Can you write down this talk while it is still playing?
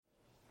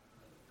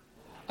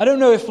I don't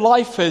know if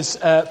life has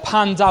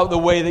panned out the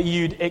way that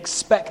you'd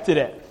expected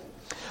it.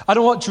 I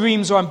don't know what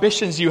dreams or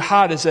ambitions you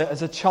had as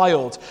a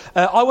child.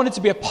 I wanted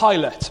to be a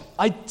pilot.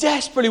 I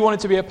desperately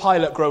wanted to be a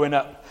pilot growing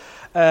up.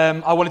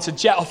 I wanted to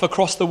jet off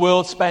across the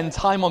world, spend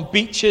time on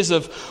beaches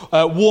of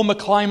warmer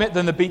climate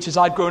than the beaches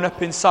I'd grown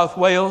up in South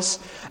Wales.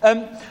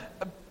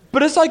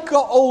 But as I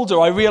got older,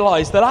 I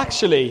realised that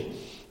actually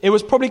it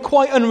was probably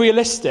quite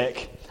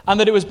unrealistic, and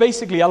that it was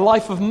basically a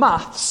life of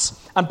maths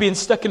and being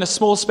stuck in a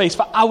small space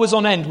for hours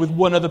on end with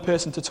one other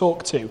person to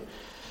talk to,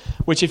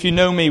 which, if you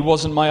know me,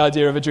 wasn't my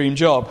idea of a dream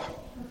job.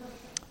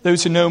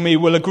 Those who know me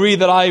will agree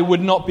that I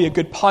would not be a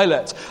good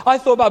pilot. I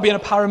thought about being a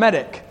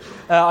paramedic.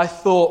 I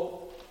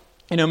thought,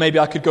 maybe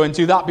I could go and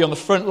do that, be on the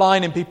front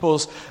line in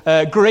people's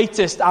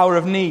greatest hour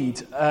of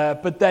need.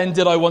 But then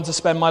did I want to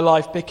spend my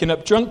life picking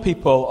up drunk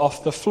people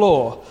off the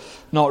floor?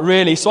 Not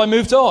really, so I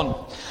moved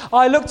on.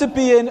 I looked at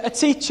being a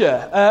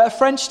teacher, a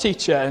French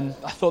teacher, and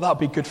I thought that would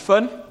be good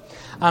fun.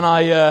 And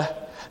I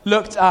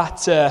looked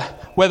at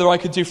whether I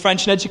could do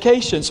French in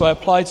education. So I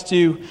applied to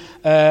do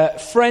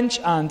French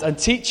and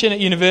teaching at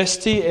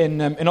university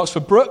in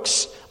Oxford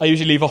Brookes. I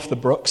usually leave off the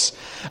Brookes.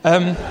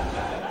 But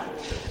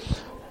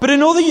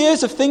in all the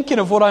years of thinking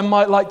of what I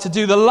might like to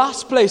do, the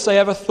last place I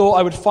ever thought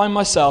I would find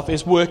myself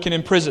is working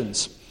in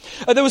prisons.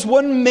 There was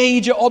one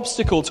major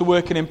obstacle to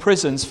working in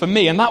prisons for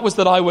me, and that was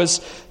that I was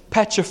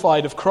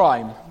petrified of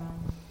crime.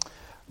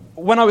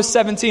 When I was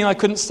 17, I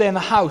couldn't stay in the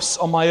house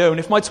on my own.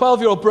 If my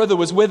 12-year-old brother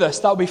was with us,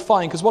 that would be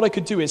fine, because what I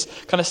could do is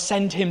kind of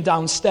send him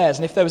downstairs,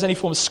 and if there was any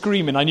form of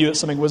screaming, I knew that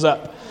something was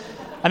up.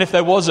 And if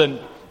there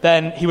wasn't,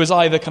 then he was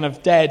either kind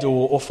of dead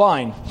or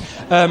fine.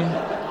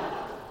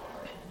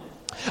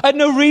 I had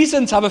no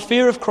reason to have a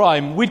fear of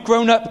crime. We'd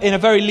grown up in a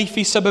very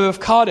leafy suburb of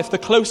Cardiff. The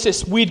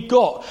closest we'd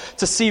got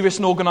to serious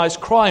and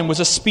organised crime was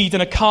a speed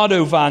in a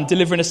cardo van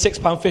delivering a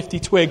 £6.50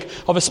 twig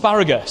of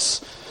asparagus.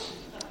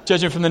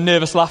 Judging from the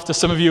nervous laughter,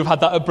 some of you have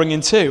had that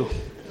upbringing too.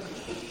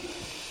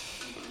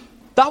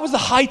 That was the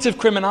height of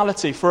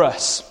criminality for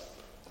us.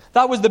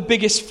 That was the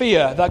biggest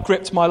fear that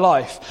gripped my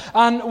life.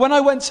 And when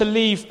I went to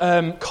leave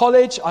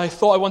college, I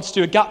thought I wanted to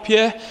do a gap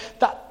year.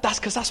 That's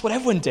because that's what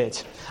everyone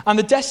did. And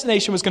the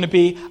destination was going to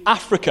be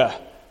Africa,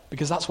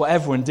 because that's what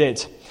everyone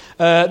did.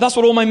 That's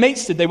what all my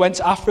mates did. They went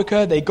to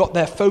Africa, they got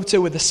their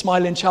photo with the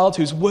smiling child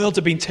whose world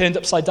had been turned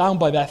upside down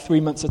by their 3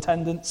 months'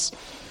 attendance.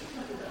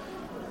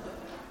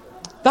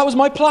 That was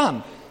my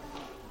plan.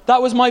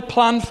 That was my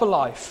plan for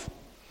life.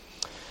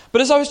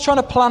 But as I was trying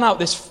to plan out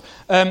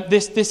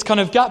this kind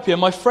of gap year,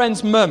 my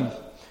friend's mum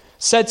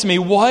said to me,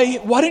 why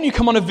don't you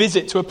come on a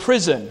visit to a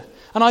prison?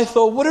 And I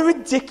thought, what a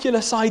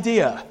ridiculous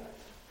idea.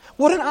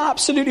 What an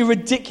absolutely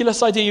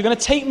ridiculous idea. You're going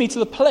to take me to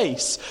the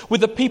place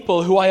with the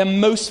people who I am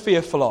most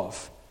fearful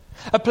of.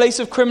 A place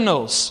of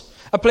criminals,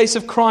 a place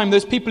of crime,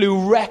 those people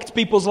who wrecked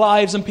people's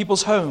lives and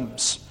people's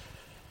homes.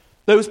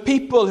 Those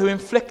people who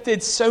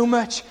inflicted so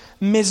much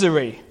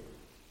misery.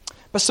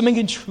 But something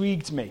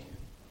intrigued me.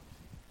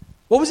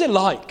 What was it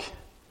like?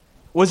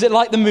 Was it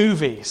like the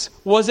movies?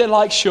 Was it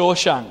like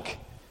Shawshank?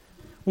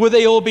 Would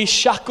they all be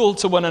shackled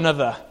to one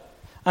another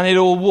and they'd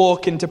all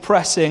walk in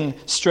depressing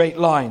straight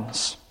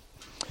lines?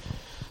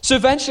 So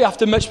eventually,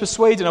 after much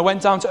persuading, I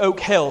went down to Oak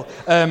Hill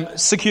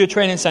Secure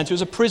Training Centre. It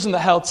was a prison that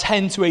held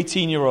 10 to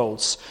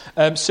 18-year-olds,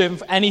 serving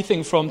for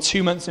anything from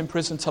 2 months in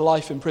prison to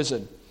life in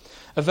prison.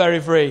 A very,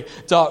 very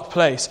dark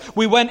place.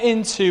 We went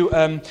into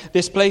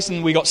this place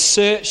and we got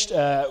searched,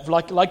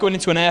 like going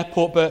into an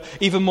airport, but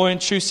even more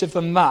intrusive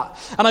than that.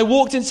 And I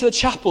walked into the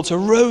chapel to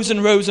rows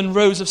and rows and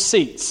rows of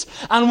seats.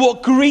 And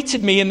what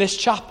greeted me in this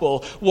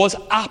chapel was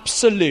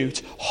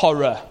absolute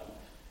horror.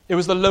 It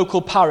was the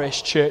local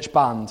parish church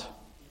band.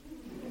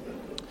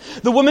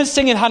 The woman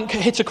singing hadn't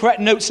hit a correct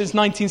note since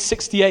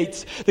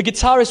 1968. The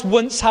guitarist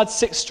once had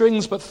 6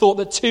 strings but thought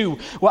that 2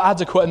 were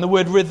adequate, and the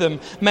word rhythm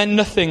meant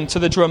nothing to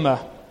the drummer.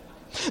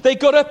 They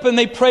got up and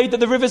they prayed that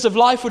the rivers of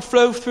life would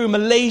flow through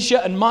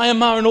Malaysia and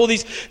Myanmar and all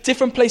these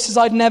different places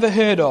I'd never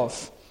heard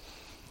of.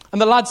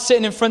 And the lad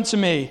sitting in front of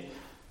me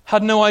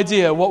had no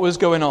idea what was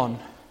going on.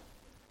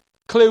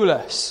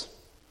 Clueless.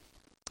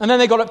 And then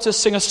they got up to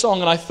sing a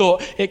song and I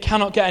thought, it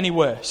cannot get any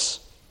worse.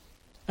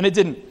 And it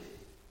didn't.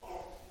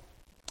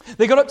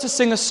 They got up to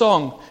sing a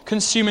song,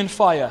 Consuming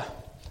Fire,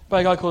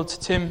 by a guy called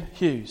Tim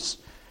Hughes.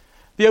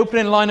 The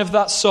opening line of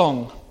that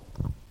song,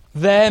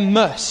 there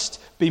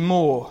must be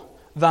more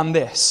than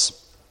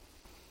this.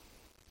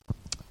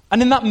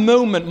 And in that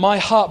moment, my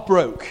heart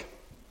broke.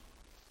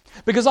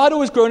 Because I'd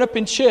always grown up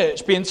in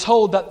church being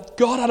told that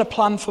God had a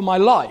plan for my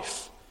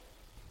life.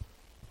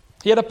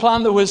 He had a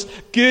plan that was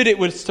good, it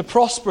was to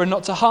prosper and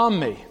not to harm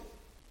me.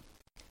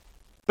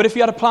 But if he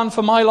had a plan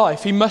for my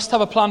life, he must have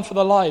a plan for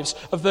the lives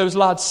of those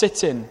lads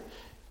sitting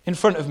in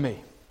front of me.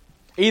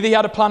 Either he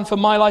had a plan for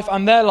my life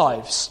and their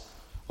lives,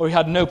 or he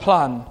had no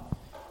plan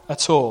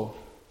at all.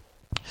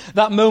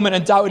 That moment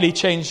undoubtedly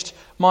changed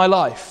my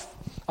life.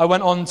 I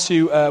went on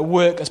to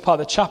work as part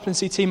of the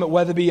chaplaincy team at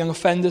Wetherby Young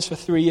Offenders for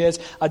 3 years.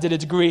 I did a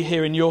degree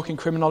here in York in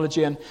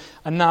criminology and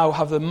now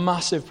have the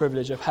massive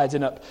privilege of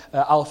heading up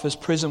Alpha's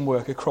prison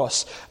work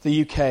across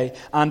the UK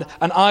and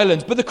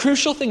Ireland. But the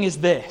crucial thing is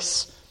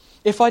this.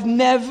 If I'd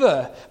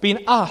never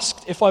been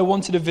asked if I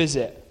wanted to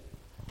visit,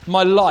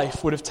 my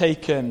life would have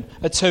taken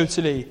a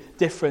totally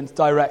different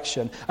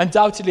direction.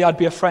 Undoubtedly, I'd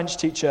be a French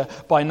teacher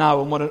by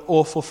now, and what an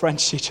awful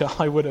French teacher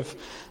I would have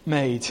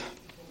made.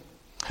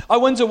 I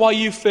wonder why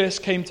you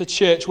first came to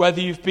church,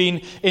 whether you've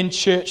been in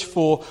church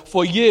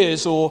for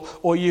years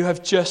or you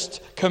have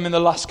just come in the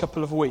last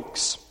couple of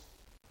weeks.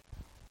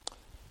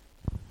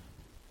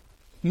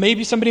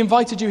 Maybe somebody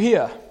invited you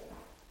here.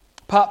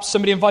 Perhaps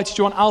somebody invited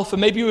you on Alpha.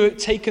 Maybe you were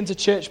taken to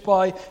church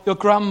by your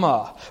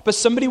grandma. But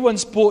somebody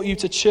once brought you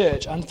to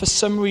church and for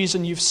some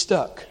reason you've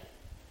stuck.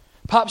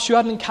 Perhaps you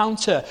had an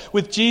encounter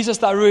with Jesus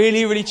that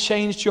really, really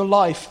changed your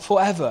life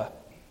forever.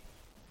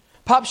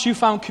 Perhaps you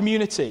found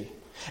community.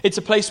 It's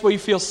a place where you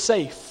feel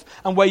safe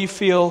and where you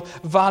feel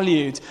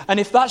valued. And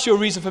if that's your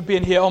reason for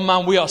being here, oh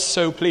man, we are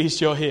so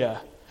pleased you're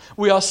here.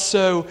 We are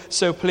so,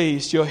 so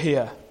pleased you're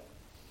here.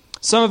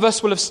 Some of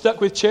us will have stuck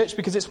with church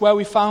because it's where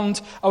we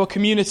found our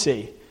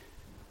community.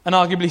 And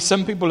arguably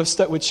some people have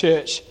stuck with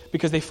church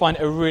because they find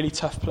it a really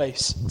tough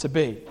place to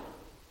be.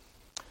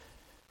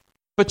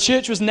 But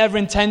church was never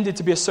intended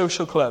to be a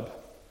social club.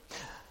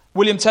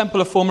 William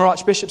Temple, a former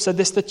archbishop, said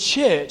this: the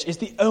church is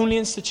the only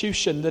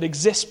institution that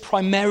exists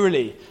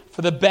primarily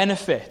for the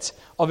benefit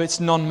of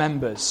its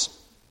non-members.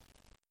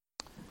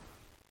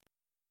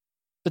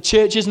 The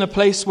church isn't a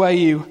place where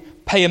you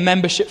pay a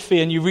membership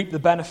fee and you reap the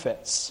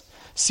benefits.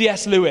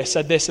 C.S. Lewis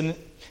said this, and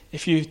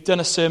if you've done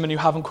a sermon you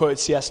haven't quoted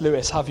C.S.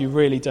 Lewis, have you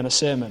really done a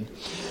sermon?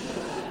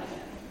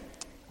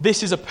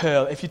 This is a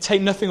pearl. If you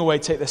take nothing away,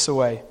 take this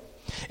away.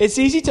 It's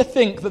easy to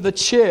think that the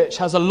church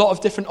has a lot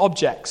of different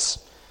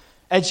objects.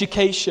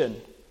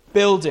 Education,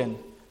 building,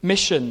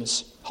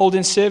 missions,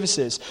 holding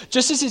services.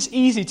 Just as it's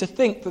easy to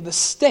think that the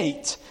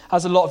state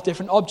has a lot of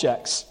different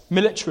objects.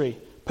 Military,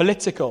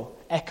 political,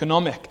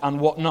 economic, and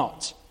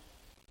whatnot.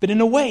 But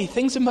in a way,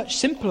 things are much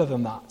simpler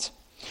than that.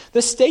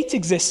 The state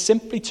exists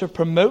simply to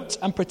promote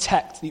and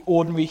protect the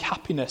ordinary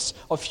happiness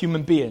of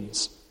human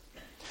beings.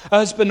 A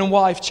husband and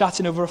wife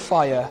chatting over a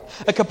fire,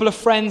 a couple of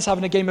friends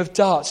having a game of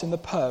darts in the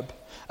pub,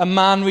 a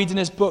man reading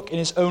his book in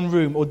his own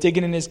room or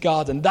digging in his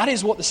garden. That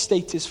is what the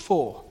state is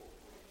for.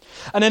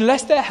 And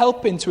unless they're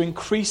helping to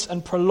increase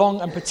and prolong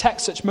and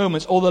protect such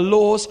moments, all the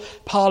laws,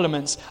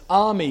 parliaments,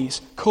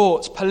 armies,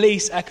 courts,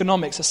 police,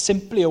 economics are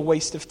simply a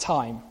waste of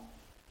time.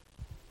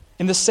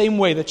 In the same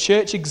way, the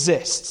church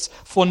exists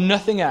for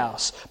nothing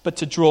else but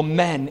to draw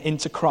men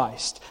into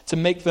Christ, to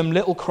make them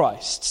little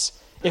Christs.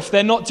 If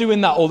they're not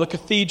doing that, all the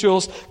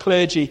cathedrals,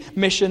 clergy,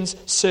 missions,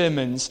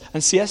 sermons,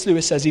 and C.S.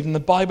 Lewis says even the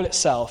Bible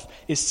itself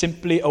is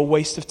simply a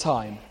waste of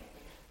time.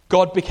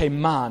 God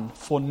became man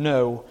for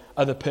no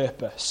other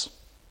purpose.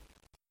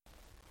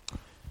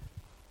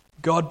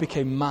 God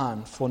became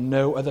man for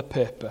no other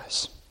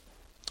purpose.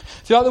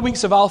 Throughout the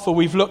weeks of Alpha,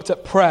 we've looked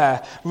at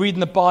prayer,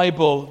 reading the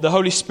Bible, the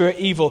Holy Spirit,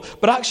 evil.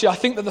 But actually, I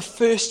think that the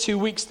first 2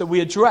 weeks that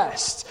we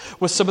addressed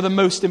were some of the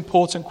most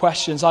important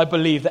questions I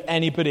believe that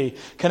anybody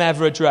can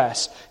ever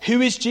address. Who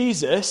is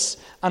Jesus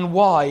and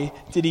why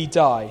did he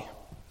die?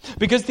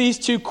 Because these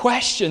two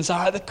questions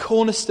are at the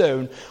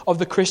cornerstone of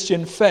the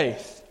Christian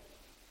faith.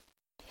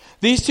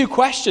 These two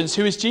questions,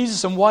 who is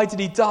Jesus and why did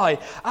he die,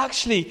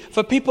 actually,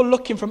 for people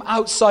looking from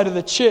outside of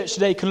the church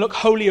today, can look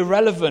wholly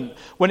irrelevant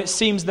when it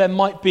seems there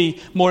might be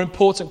more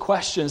important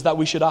questions that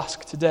we should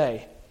ask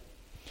today.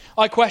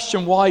 I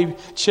question why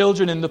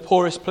children in the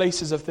poorest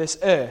places of this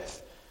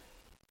earth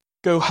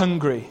go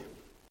hungry,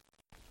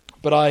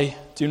 but I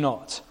do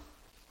not.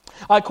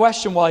 I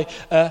question why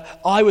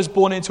I was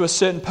born into a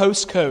certain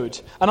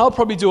postcode, and I'll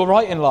probably do all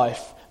right in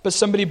life, but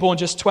somebody born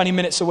just 20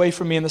 minutes away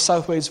from me in the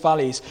South Wales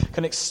Valleys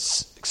can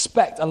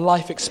expect a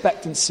life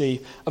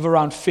expectancy of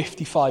around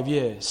 55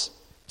 years.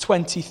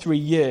 23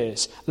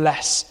 years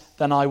less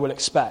than I will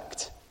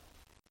expect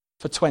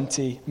for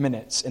 20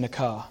 minutes in a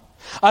car.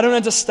 I don't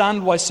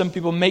understand why some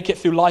people make it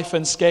through life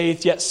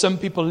unscathed, yet some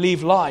people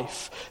leave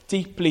life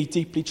deeply,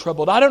 deeply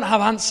troubled. I don't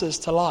have answers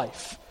to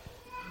life.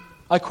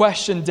 I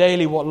question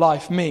daily what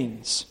life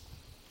means.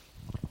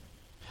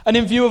 And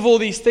in view of all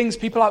these things,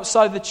 people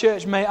outside the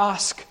church may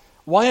ask,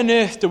 why on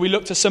earth do we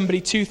look to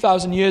somebody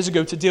 2,000 years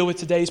ago to deal with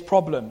today's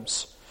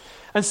problems?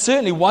 And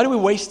certainly, why do we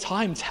waste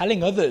time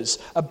telling others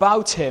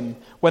about him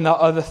when there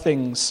are other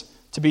things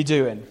to be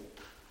doing?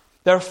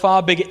 There are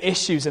far bigger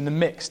issues in the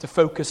mix to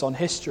focus on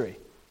history.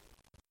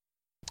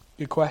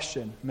 Good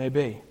question,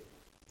 maybe.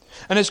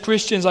 And as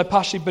Christians, I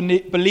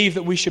passionately believe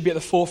that we should be at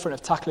the forefront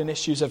of tackling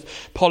issues of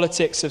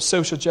politics, of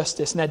social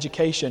justice and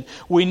education.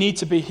 We need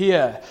to be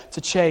here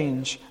to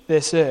change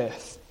this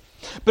earth.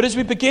 But as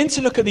we begin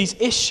to look at these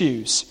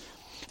issues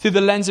through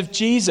the lens of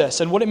Jesus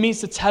and what it means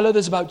to tell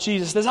others about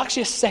Jesus, there's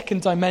actually a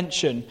second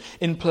dimension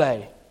in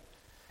play.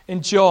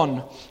 In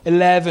John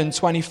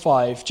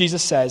 11:25,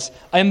 Jesus says,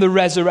 I am the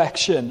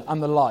resurrection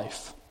and the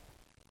life.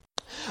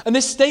 And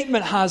this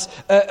statement has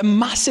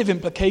massive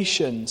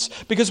implications,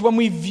 because when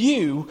we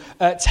view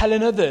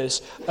telling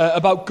others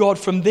about God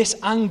from this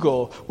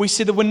angle, we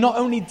see that we're not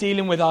only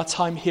dealing with our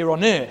time here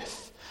on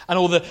earth and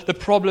all the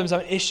problems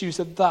and issues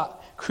that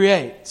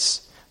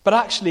creates, but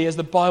actually, as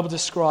the Bible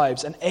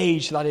describes, an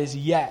age that is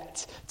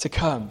yet to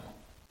come.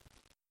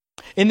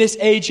 In this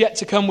age yet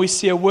to come, we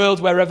see a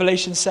world where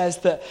Revelation says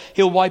that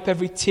he'll wipe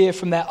every tear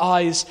from their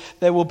eyes.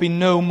 There will be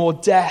no more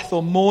death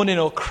or mourning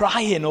or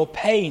crying or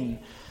pain,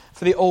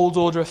 for the old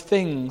order of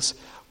things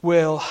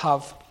will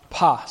have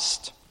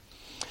passed.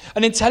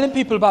 And in telling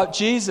people about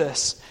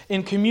Jesus,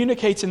 in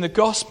communicating the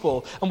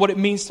gospel and what it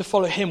means to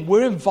follow him,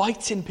 we're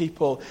inviting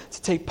people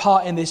to take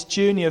part in this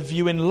journey of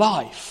viewing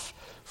life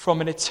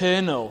from an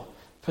eternal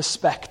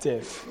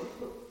perspective.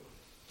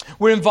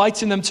 We're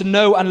inviting them to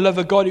know and love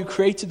a God who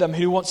created them,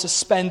 who wants to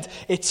spend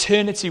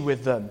eternity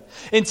with them.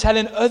 In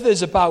telling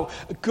others about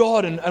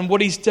God and what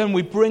he's done,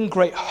 we bring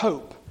great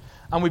hope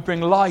and we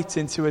bring light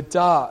into a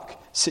dark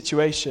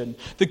situation.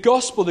 The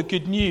gospel, the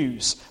good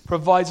news,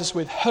 provides us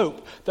with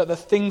hope that the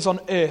things on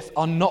earth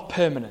are not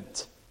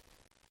permanent,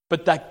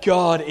 but that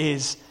God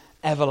is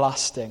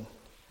everlasting.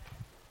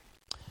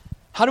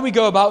 How do we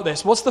go about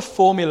this? What's the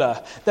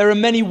formula? There are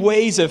many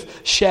ways of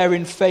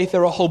sharing faith.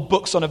 There are whole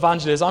books on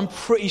evangelism. I'm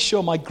pretty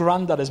sure my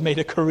granddad has made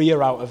a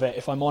career out of it,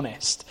 if I'm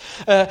honest.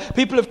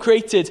 People have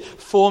created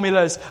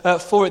formulas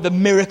for it. The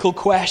miracle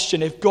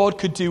question. If God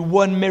could do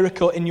one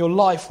miracle in your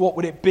life, what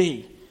would it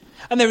be?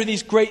 And there are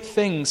these great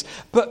things.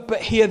 But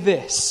hear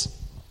this.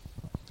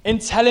 In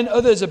telling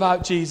others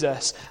about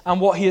Jesus and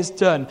what he has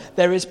done,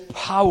 there is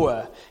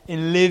power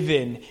in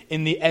living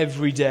in the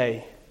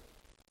everyday.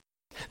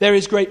 There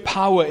is great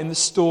power in the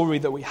story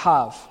that we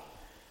have.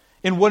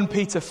 In 1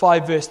 Peter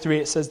 5 verse 3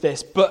 it says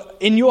this, "But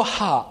in your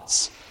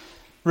hearts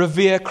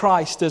revere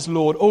Christ as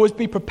Lord. Always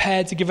be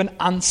prepared to give an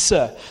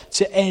answer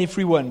to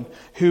everyone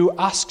who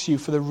asks you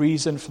for the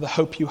reason for the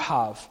hope you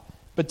have.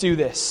 But do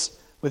this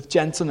with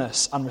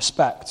gentleness and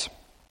respect."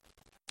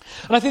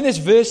 And I think this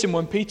verse in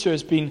 1 Peter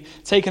has been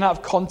taken out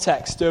of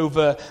context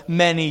over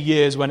many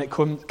years when it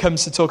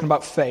comes to talking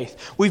about faith.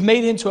 We've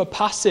made it into a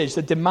passage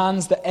that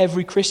demands that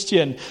every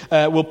Christian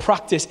will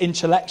practice I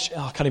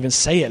can't even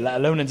say it, let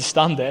alone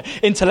understand it.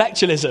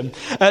 Intellectualism.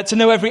 To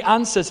know every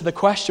answer to the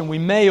question we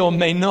may or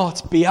may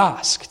not be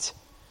asked.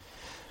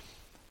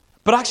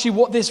 But actually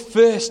what this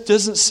verse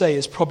doesn't say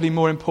is probably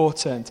more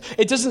important.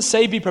 It doesn't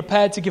say be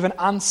prepared to give an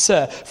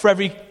answer for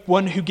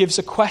everyone who gives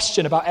a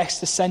question about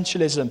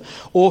existentialism,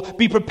 or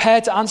be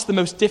prepared to answer the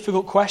most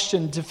difficult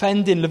question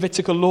defending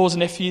Levitical laws,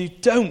 and if you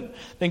don't,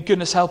 then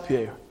goodness help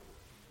you.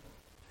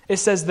 It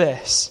says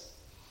this,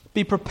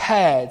 be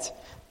prepared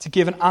to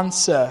give an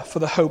answer for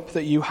the hope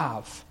that you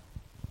have.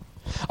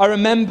 I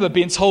remember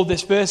being told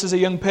this verse as a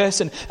young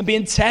person and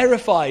being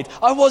terrified.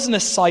 I wasn't a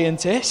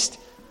scientist.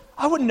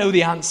 I wouldn't know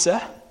the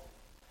answer.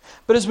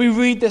 But as we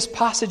read this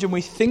passage and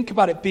we think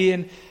about it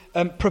being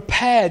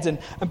prepared and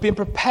being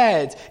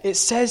prepared, it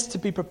says to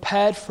be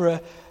prepared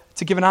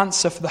to give an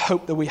answer for the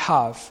hope that we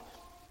have.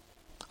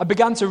 I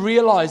began to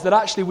realize that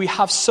actually we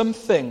have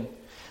something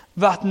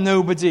that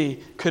nobody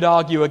could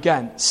argue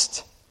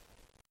against.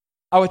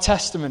 Our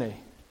testimony.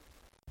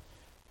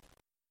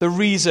 The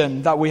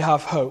reason that we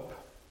have hope.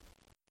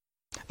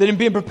 That in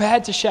being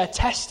prepared to share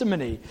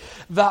testimony,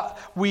 that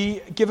we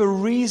give a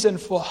reason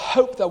for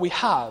hope that we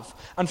have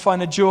and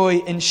find a joy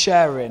in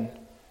sharing.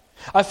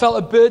 I felt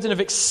a burden of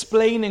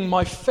explaining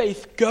my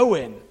faith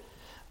going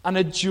and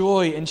a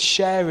joy in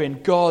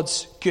sharing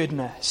God's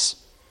goodness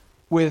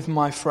with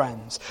my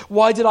friends.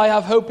 Why did I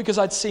have hope? Because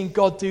I'd seen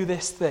God do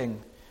this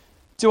thing.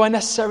 Do I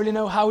necessarily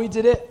know how he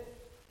did it?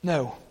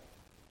 No.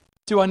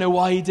 Do I know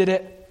why he did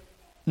it?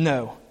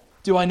 No.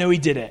 Do I know he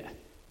did it?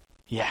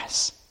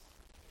 Yes.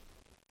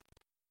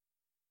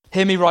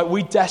 Hear me right,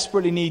 we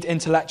desperately need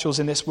intellectuals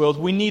in this world.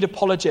 We need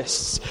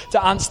apologists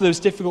to answer those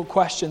difficult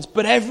questions.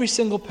 But every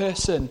single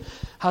person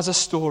has a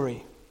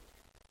story.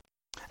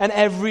 And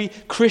every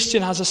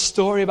Christian has a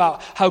story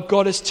about how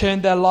God has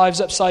turned their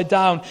lives upside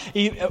down.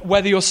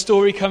 Whether your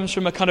story comes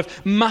from a kind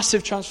of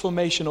massive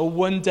transformation or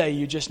one day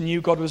you just knew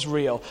God was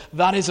real.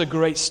 That is a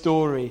great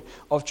story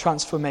of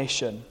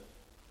transformation.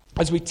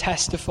 As we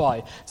testify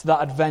to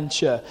that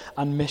adventure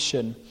and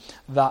mission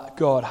that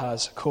God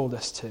has called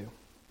us to.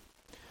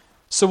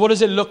 So what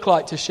does it look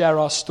like to share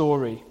our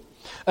story?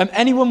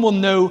 Anyone will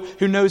know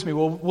who knows me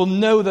will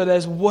know that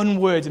there's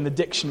one word in the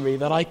dictionary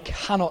that I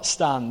cannot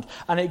stand,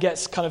 and it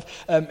gets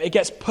it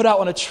gets put out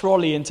on a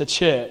trolley into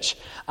church.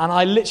 And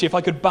I literally, if I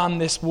could ban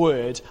this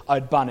word,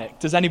 I'd ban it.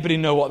 Does anybody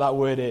know what that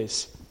word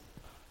is?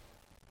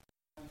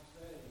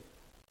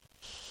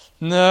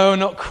 No,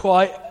 not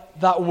quite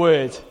that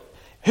word.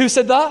 Who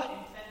said that?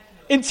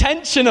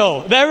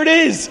 Intentional. There it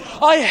is.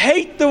 I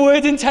hate the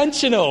word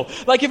intentional.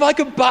 Like if I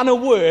could ban a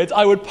word,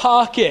 I would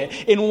park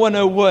it in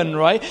 101,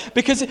 right?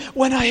 Because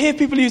when I hear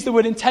people use the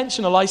word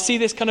intentional, I see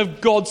this kind of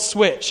God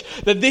switch.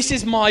 That this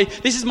is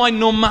my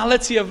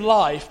normality of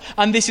life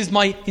and this is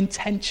my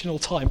intentional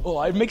time.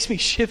 Oh, it makes me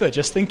shiver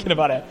just thinking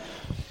about it.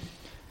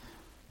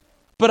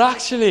 But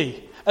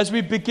actually, as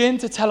we begin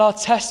to tell our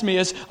testimony,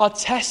 as our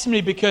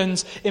testimony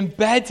becomes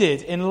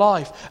embedded in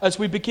life, as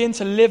we begin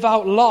to live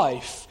out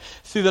life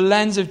through the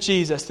lens of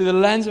Jesus, through the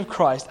lens of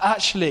Christ,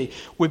 actually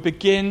we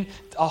begin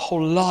our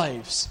whole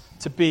lives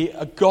to be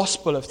a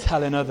gospel of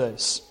telling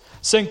others.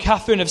 St.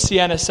 Catherine of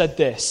Siena said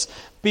this: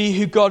 "Be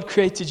who God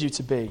created you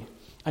to be,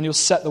 and you'll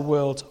set the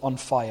world on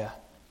fire."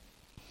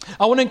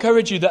 I want to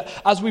encourage you that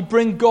as we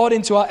bring God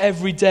into our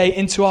everyday,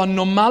 into our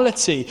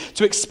normality,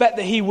 to expect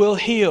that he will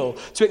heal,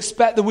 to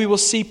expect that we will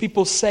see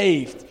people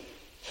saved,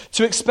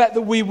 to expect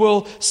that we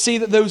will see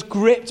that those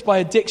gripped by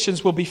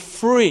addictions will be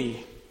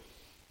free,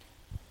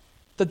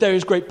 that there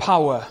is great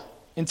power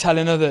in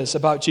telling others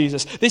about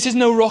Jesus. This is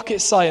no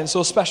rocket science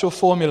or special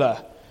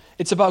formula.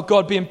 It's about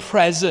God being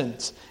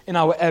present in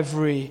our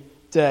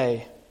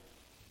everyday.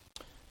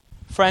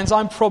 Friends,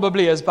 I'm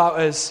probably about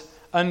as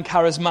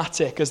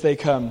uncharismatic as they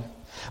come.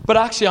 But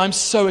actually, I'm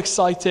so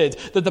excited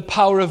that the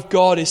power of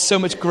God is so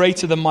much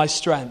greater than my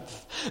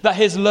strength, that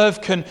his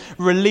love can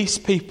release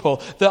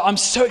people, that I'm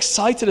so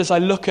excited as I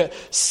look at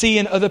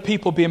seeing other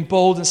people being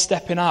bold and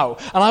stepping out.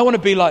 And I want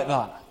to be like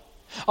that.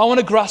 I want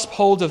to grasp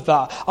hold of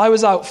that. I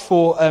was out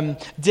for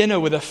dinner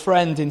with a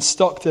friend in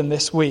Stockton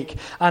this week,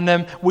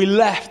 and we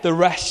left the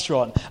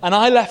restaurant. And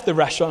I left the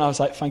restaurant, and I was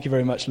like, "Thank you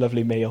very much,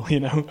 lovely meal,"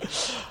 you know.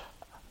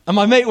 And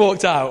my mate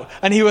walked out,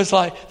 and he was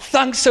like,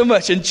 "Thanks so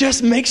much, and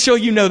just make sure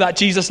you know that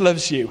Jesus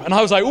loves you." And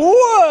I was like,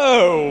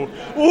 whoa,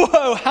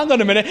 hang on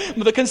a minute.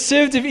 The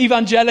conservative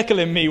evangelical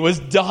in me was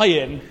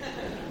dying.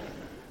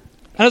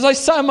 And as I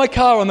sat in my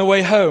car on the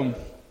way home,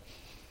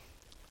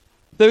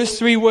 those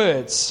 3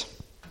 words,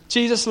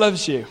 "Jesus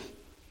loves you,"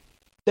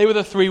 they were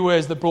the 3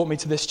 words that brought me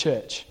to this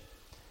church.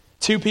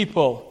 2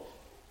 people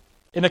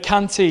in a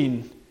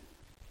canteen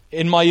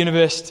in my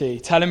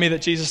university telling me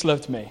that Jesus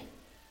loved me.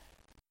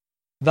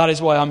 That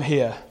is why I'm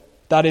here.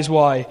 That is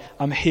why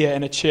I'm here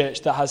in a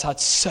church that has had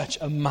such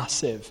a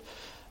massive,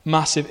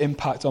 massive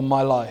impact on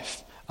my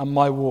life and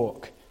my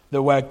walk,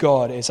 that where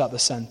God is at the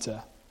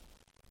center.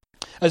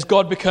 As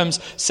God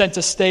becomes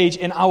center stage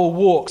in our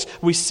walks,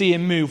 we see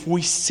him move.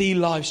 We see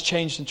lives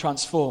changed and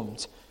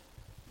transformed.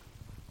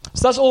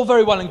 So that's all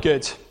very well and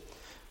good.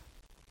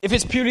 If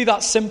it's purely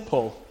that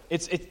simple,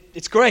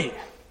 it's great.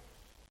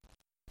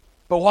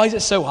 But why is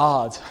it so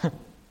hard?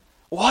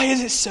 Why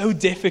is it so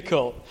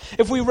difficult?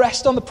 If we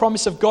rest on the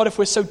promise of God, if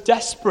we're so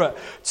desperate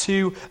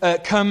to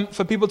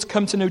for people to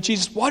come to know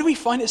Jesus, why do we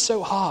find it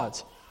so hard?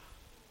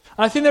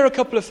 And I think there are a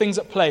couple of things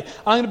at play.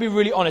 I'm going to be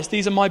really honest.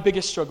 These are my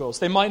biggest struggles.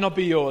 They might not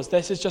be yours.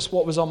 This is just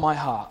what was on my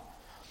heart.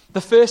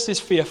 The first is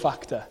fear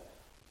factor.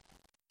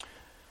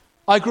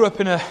 I grew up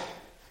in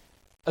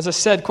as I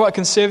said, quite a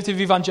conservative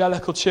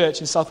evangelical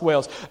church in South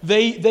Wales.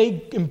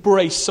 They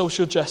embrace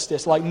social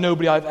justice like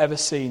nobody I've ever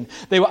seen.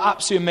 They were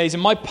absolutely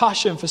amazing. My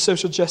passion for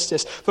social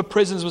justice, for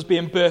prisons, was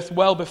being birthed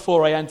well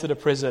before I entered a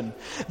prison.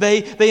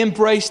 They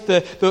embraced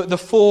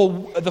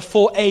the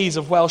four A's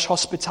of Welsh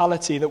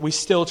hospitality that we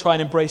still try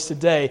and embrace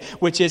today,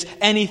 which is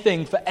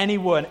anything for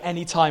anyone,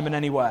 anytime and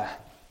anywhere.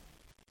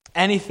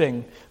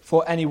 Anything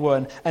for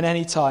anyone and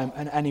anytime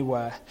and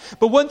anywhere.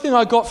 But one thing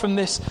I got from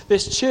this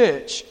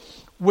church,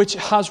 which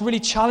has really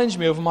challenged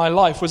me over my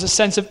life, was a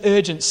sense of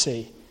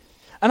urgency.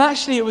 And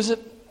actually,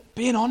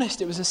 being honest,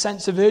 it was a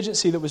sense of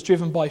urgency that was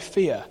driven by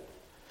fear.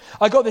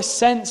 I got this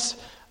sense,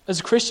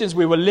 as Christians,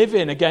 we were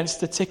living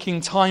against a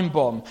ticking time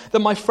bomb, that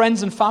my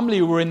friends and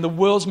family were in the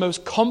world's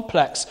most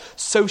complex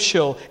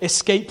social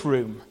escape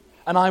room,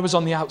 and I was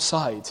on the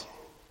outside.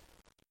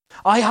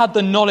 I had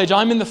the knowledge,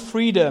 I'm in the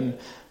freedom,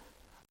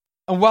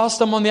 and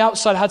whilst I'm on the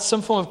outside, I had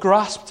some form of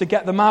grasp to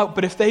get them out.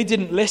 But if they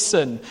didn't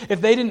listen,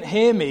 if they didn't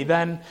hear me,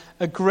 then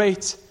a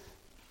great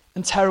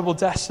and terrible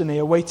destiny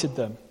awaited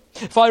them.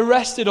 If I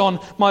rested on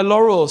my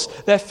laurels,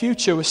 their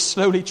future was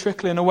slowly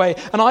trickling away.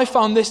 And I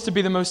found this to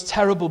be the most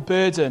terrible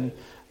burden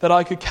that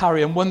I could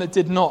carry, and one that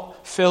did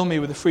not fill me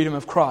with the freedom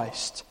of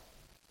Christ.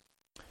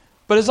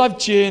 But as I've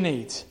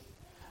journeyed,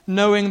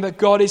 knowing that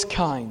God is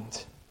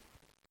kind,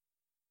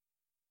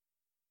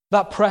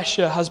 that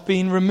pressure has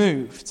been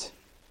removed.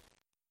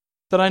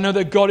 That I know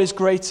that God is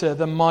greater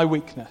than my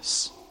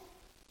weakness.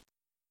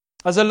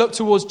 As I look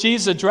towards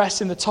Jesus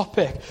addressing the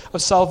topic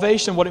of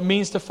salvation, what it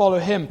means to follow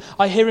him,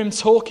 I hear him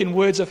talk in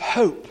words of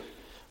hope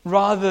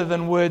rather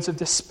than words of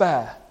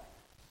despair.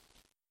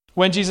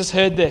 When Jesus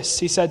heard this,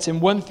 he said to him,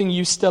 "One thing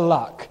you still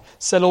lack,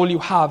 sell all you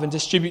have and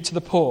distribute to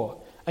the poor,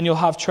 and you'll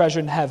have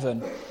treasure in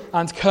heaven.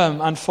 And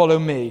come and follow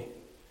me.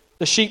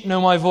 The sheep know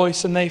my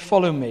voice and they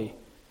follow me.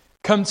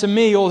 Come to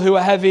me, all who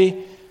are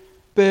heavy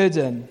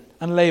burden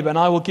and labor, and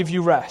I will give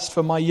you rest,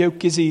 for my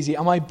yoke is easy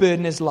and my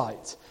burden is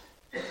light."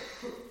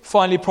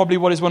 Finally, probably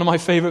what is one of my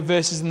favorite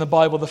verses in the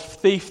Bible, the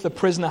thief, the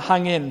prisoner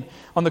hanging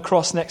on the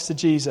cross next to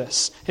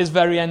Jesus, his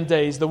very end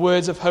days, the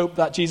words of hope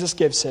that Jesus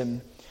gives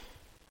him.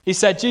 He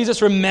said,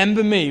 "Jesus,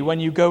 remember me when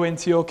you go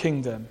into your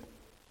kingdom."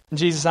 And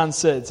Jesus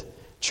answered,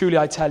 "Truly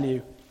I tell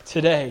you,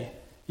 today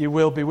you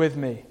will be with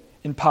me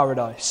in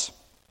paradise."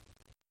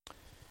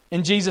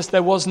 In Jesus,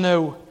 there was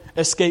no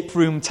escape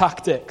room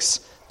tactics,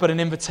 but an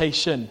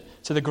invitation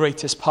to the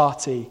greatest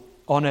party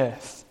on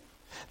earth.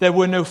 There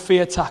were no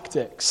fear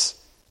tactics,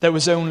 There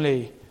was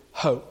only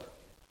hope.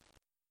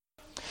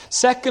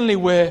 Secondly,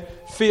 we're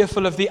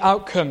fearful of the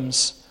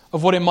outcomes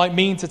of what it might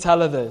mean to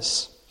tell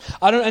others.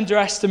 I don't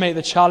underestimate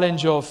the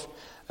challenge of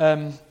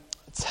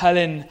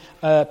telling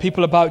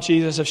people about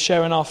Jesus, of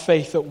sharing our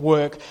faith at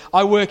work.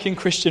 I work in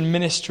Christian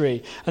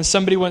ministry, and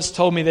somebody once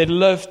told me they'd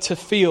love to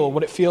feel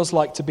what it feels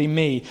like to be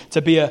me,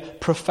 to be a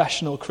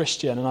professional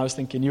Christian. And I was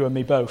thinking, you and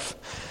me both.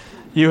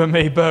 You and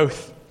me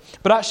both.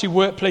 But actually,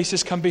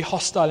 workplaces can be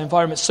hostile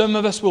environments. Some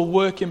of us will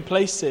work in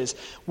places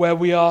where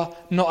we are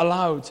not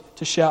allowed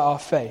to share our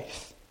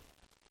faith.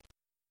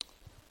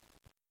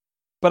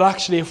 But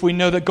actually, if we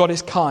know that God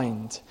is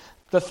kind,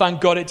 that thank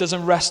God it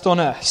doesn't rest on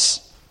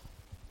us,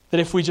 that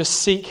if we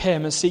just seek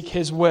him and seek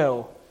his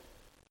will,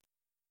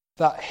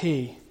 that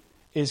he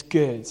is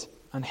good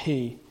and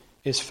he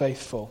is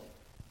faithful.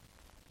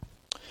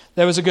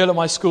 There was a girl at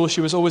my school, she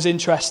was always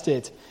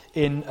interested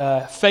in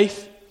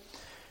faith.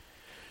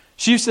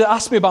 She used to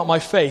ask me about my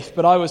faith,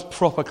 but I was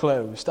proper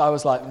closed. I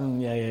was like,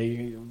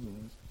 you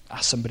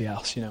ask somebody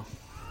else, you know.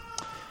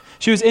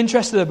 She was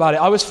interested about it.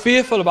 I was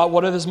fearful about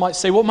what others might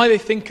say. What might they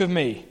think of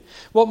me?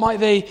 How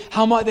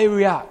might they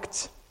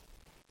react?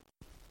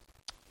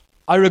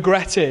 I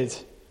regretted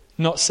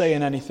not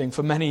saying anything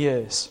for many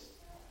years.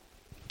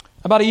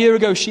 About a year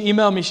ago, she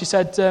emailed me. She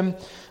said,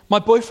 my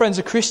boyfriend's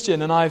a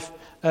Christian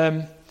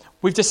and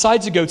we've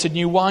decided to go to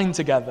New Wine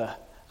together.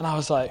 And I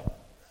was like,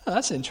 oh,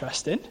 that's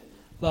interesting.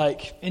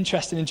 Like,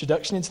 interesting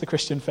introduction into the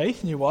Christian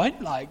faith, New Wine,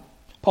 like,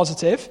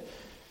 positive.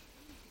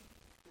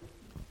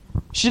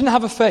 She didn't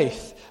have a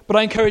faith, but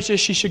I encouraged her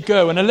she should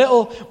go. And a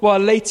little while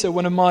later,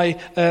 one of my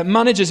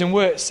managers in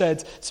work said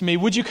to me,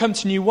 would you come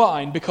to New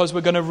Wine because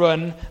we're going to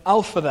run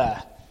Alpha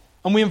there?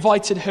 And we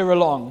invited her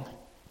along.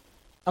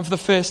 And for the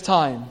first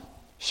time,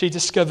 she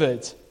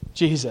discovered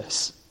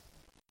Jesus.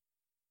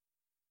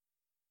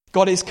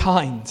 God is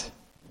kind.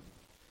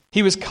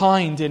 He was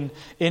kind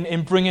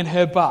in bringing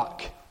her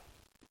back.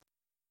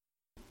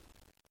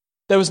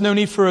 There was no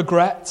need for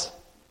regret.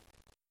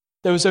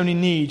 There was only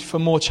need for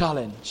more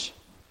challenge.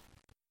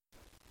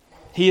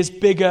 He is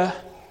bigger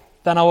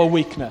than our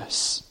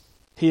weakness.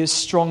 He is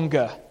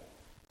stronger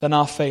than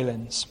our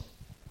failings.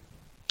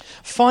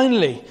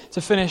 Finally,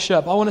 to finish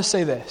up, I want to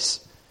say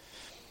this.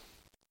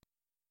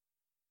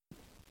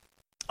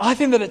 I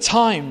think that at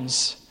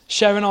times,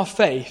 sharing our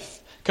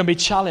faith can be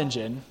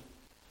challenging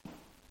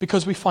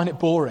because we find it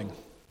boring.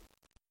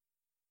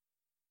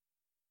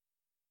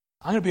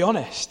 I'm going to be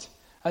honest.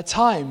 At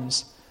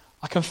times,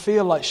 I can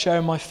feel like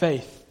sharing my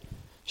faith,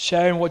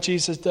 sharing what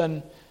Jesus has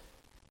done,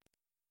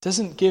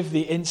 doesn't give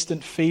the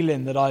instant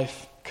feeling that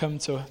I've come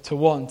to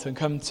want and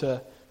come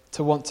to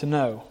want to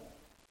know.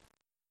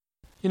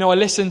 You know, I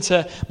listen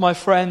to my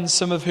friends,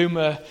 some of whom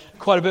are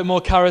quite a bit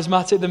more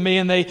charismatic than me,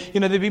 and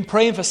they've been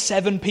praying for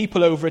 7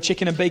 people over a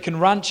chicken and bacon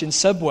ranch in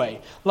Subway.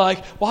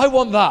 Like, well, I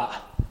want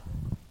that.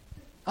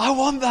 I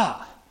want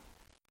that.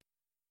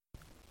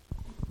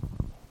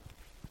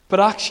 But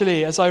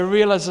actually, as I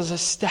realize, as I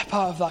step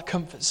out of that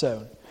comfort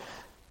zone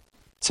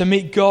to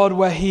meet God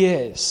where he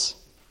is,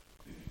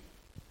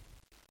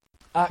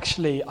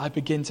 actually, I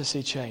begin to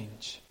see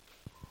change.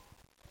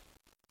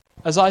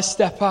 As I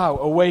step out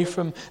away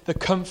from the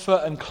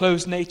comfort and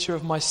closed nature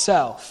of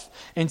myself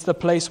into the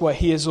place where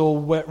he is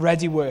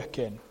already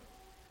working,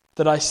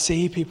 that I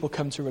see people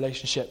come to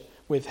relationship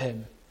with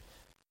him.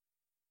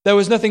 There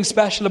was nothing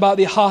special about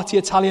the hearty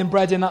Italian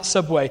bread in that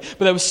Subway, but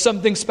there was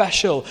something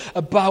special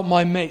about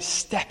my mates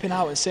stepping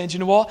out and saying, do you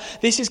know what?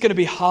 This is going to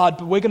be hard,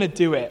 but we're going to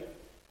do it.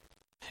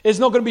 It's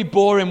not going to be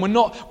boring. We're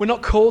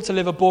not called to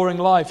live a boring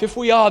life. If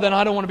we are, then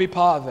I don't want to be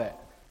part of it.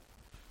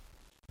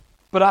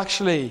 But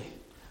actually,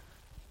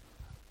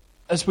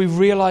 as we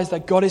realize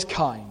that God is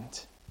kind,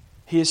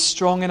 he is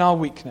strong in our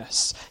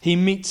weakness, he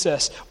meets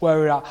us where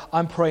we're at,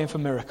 I'm praying for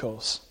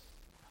miracles.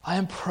 I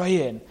am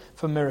praying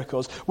for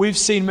miracles. We've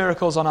seen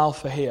miracles on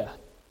Alpha here.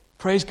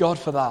 Praise God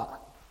for that.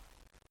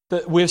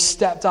 That we've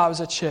stepped out as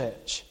a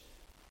church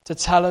to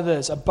tell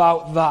others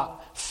about that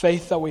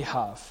faith that we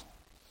have.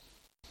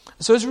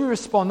 So as we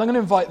respond, I'm going to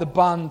invite the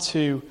band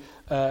to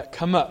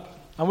come up.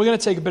 And we're going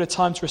to take a bit of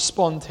time to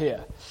respond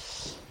here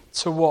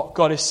to what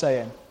God is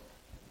saying.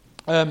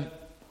 I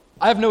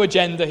have no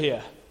agenda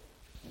here.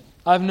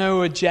 I have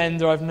no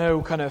agenda. I have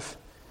no kind of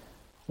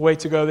way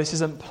to go. This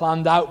isn't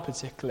planned out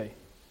particularly.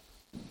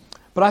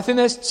 But I think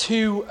there's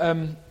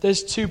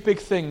two big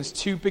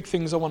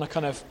things I want to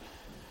kind of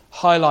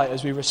highlight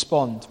as we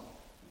respond.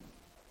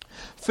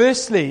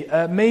 Firstly,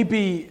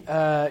 maybe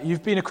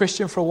you've been a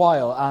Christian for a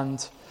while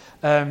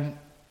and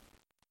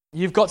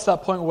you've got to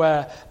that point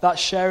where that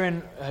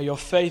sharing your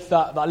faith,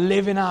 that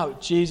living out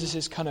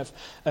Jesus' kind of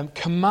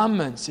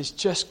commandments is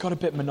just got a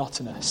bit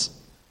monotonous.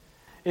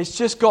 It's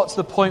just got to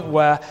the point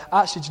where,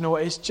 actually, do you know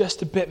what? It's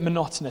just a bit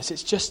monotonous.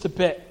 It's just a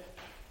bit...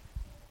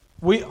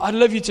 I'd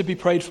love you to be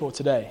prayed for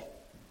today.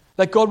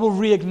 That God will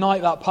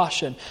reignite that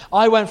passion.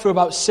 I went through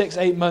about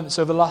 6-8 months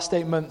over the last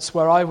 8 months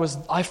where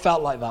I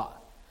felt like that.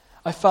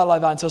 I felt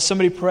like that until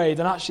somebody prayed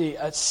and actually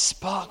a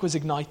spark was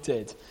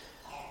ignited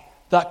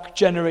that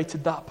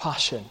generated that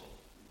passion.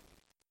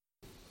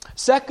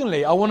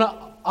 Secondly, I want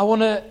to I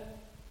want to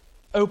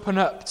open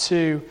up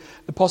to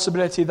the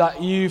possibility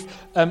that you've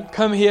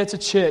come here to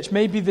church.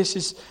 Maybe this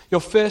is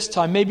your first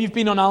time. Maybe you've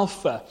been on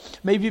Alpha.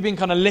 Maybe you've been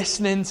kind of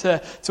listening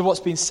to what's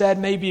been said.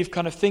 Maybe you've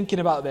kind of thinking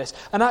about this.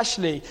 And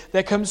actually,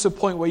 there comes to a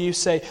point where you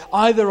say,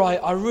 either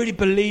I really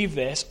believe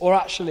this, or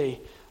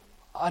actually,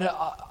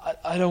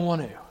 I don't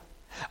want to.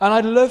 And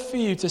I'd love for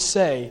you to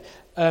say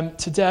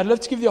today, I'd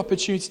love to give you the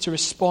opportunity to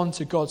respond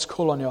to God's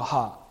call on your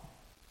heart.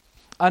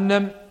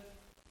 And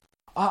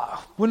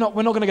we're not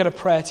going to get a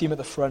prayer team at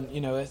the front.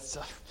 You know, it's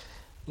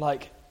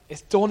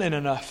it's daunting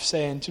enough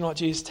saying, do you know what,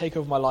 Jesus, take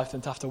over my life,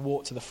 than to have to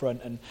walk to the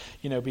front and,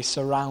 you know, be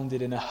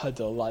surrounded in a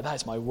huddle. Like, that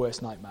is my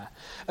worst nightmare.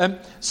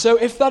 So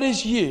if that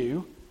is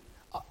you,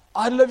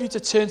 I'd love you to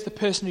turn to the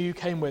person who you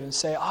came with and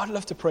say, I'd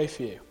love to pray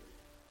for you.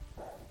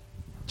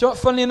 Do you know what,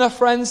 funnily enough,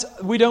 friends,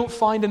 we don't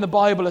find in the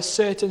Bible a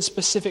certain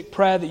specific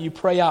prayer that you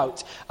pray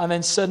out and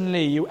then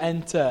suddenly you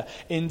enter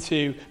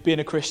into being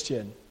a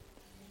Christian.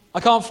 I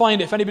can't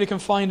find it. If anybody can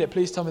find it,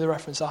 please tell me the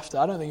reference after.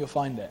 I don't think you'll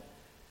find it.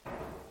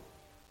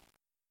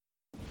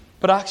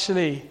 But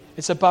actually,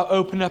 it's about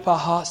opening up our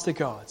hearts to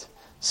God,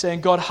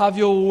 saying, God, have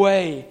your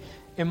way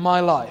in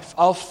my life.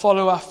 I'll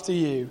follow after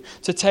you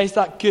to taste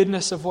that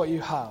goodness of what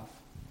you have.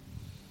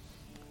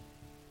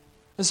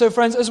 And so,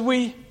 friends, as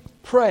we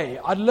pray,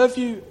 I'd love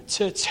you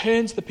to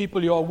turn to the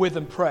people you are with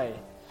and pray.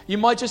 You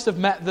might just have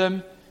met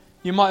them.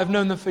 You might have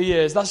known them for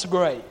years. That's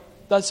great.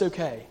 That's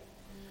okay.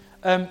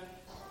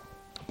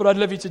 But I'd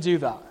love you to do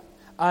that.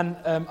 And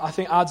I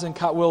think Ads and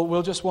Kat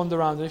will just wander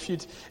around.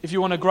 And if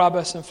you want to grab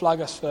us and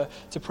flag us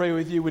to pray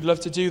with you, we'd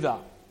love to do that.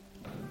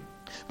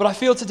 But I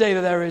feel today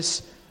that there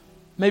is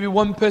maybe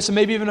one person,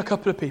 maybe even a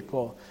couple of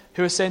people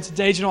who are saying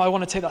today, do you know, I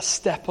want to take that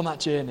step on that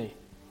journey.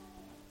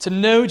 To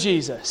know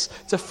Jesus,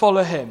 to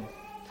follow him,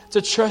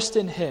 to trust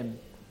in him.